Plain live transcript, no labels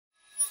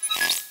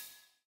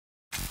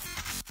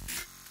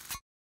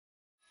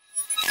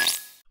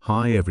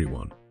Hi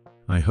everyone,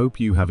 I hope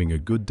you having a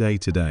good day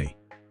today,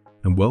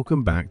 and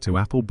welcome back to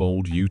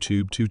Applebold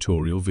YouTube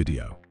tutorial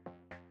video.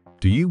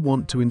 Do you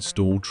want to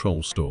install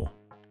TrollStore?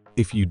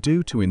 If you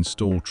do to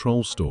install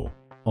TrollStore,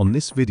 on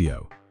this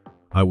video,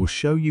 I will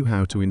show you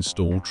how to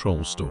install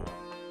TrollStore.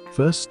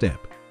 First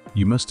step,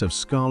 you must have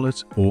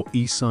Scarlet or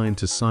esign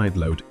to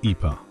sideload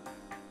EPA,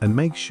 and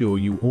make sure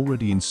you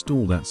already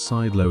install that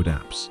sideload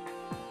apps.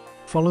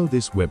 Follow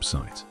this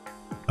website.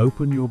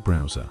 Open your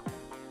browser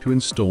to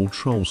install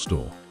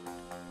TrollStore.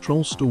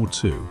 TrollStore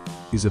 2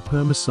 is a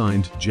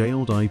perma-signed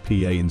jailed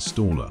IPA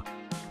installer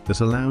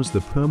that allows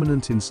the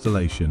permanent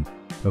installation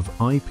of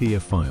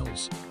IPA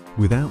files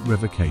without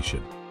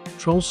revocation.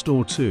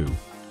 TrollStore 2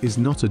 is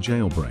not a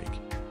jailbreak.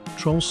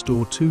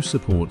 TrollStore 2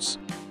 supports: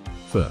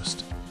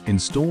 first,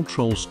 install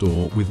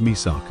TrollStore with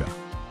misaka.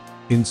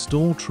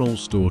 Install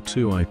TrollStore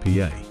 2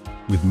 IPA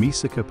with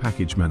misaka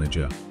package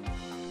manager.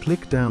 Click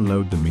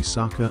download the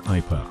misaka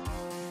IPA.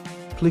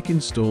 Click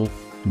install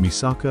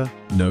misaka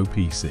no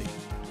PC.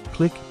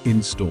 Click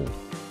install.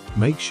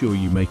 Make sure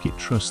you make it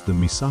trust the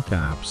misaka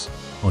apps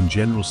on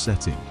general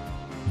setting,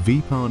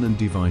 VPN and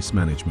device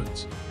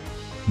management.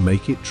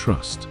 Make it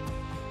trust.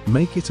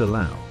 Make it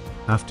allow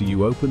after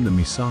you open the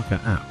misaka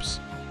apps.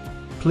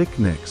 Click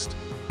next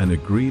and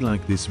agree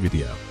like this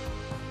video.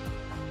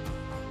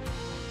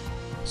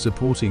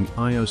 Supporting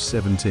iOS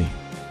 17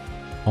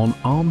 on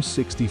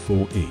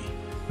ARM64E,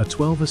 a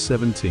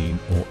 12/17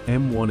 or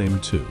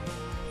M1/M2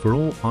 for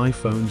all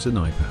iPhones and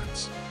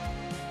iPads.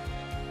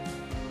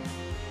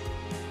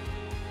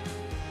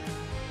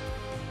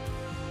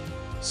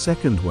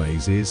 Second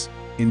ways is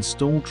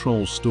install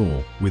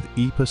TrollStore with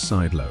EPA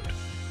sideload.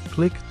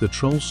 Click the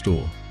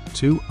TrollStore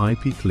 2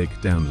 IP. Click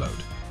download.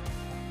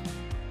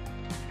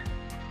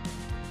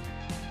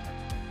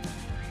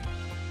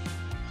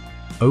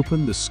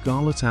 Open the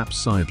Scarlet app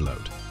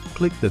sideload.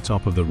 Click the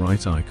top of the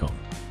right icon.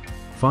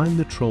 Find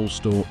the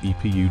TrollStore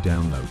EPU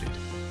downloaded.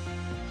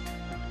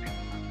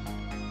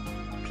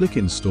 Click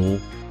install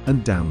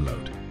and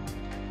download.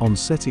 On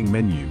setting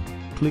menu,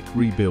 click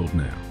rebuild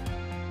now.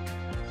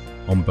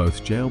 On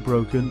both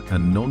jailbroken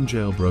and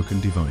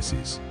non-jailbroken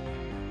devices,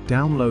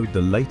 download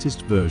the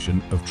latest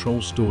version of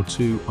TrollStore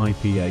 2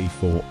 IPA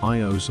for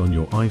iOS on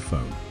your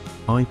iPhone,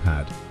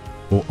 iPad,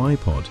 or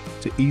iPod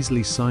to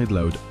easily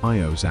sideload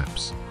iOS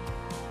apps.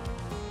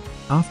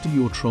 After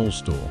your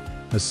TrollStore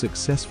has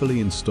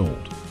successfully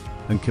installed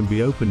and can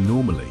be opened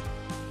normally,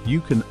 you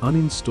can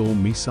uninstall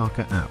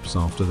misaka apps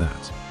after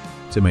that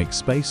to make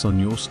space on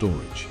your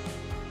storage.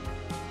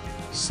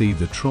 See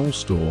the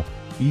TrollStore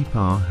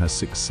EPA has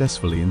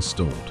successfully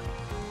installed.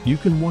 You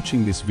can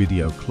watching this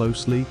video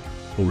closely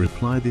or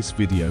reply this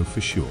video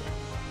for sure.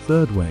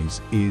 Third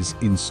ways is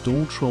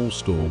install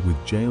TrollStore with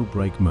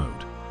jailbreak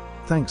mode.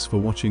 Thanks for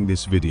watching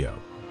this video.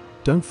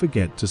 Don't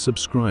forget to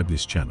subscribe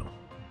this channel.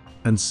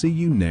 And see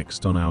you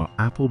next on our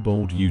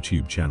Applebold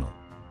YouTube channel.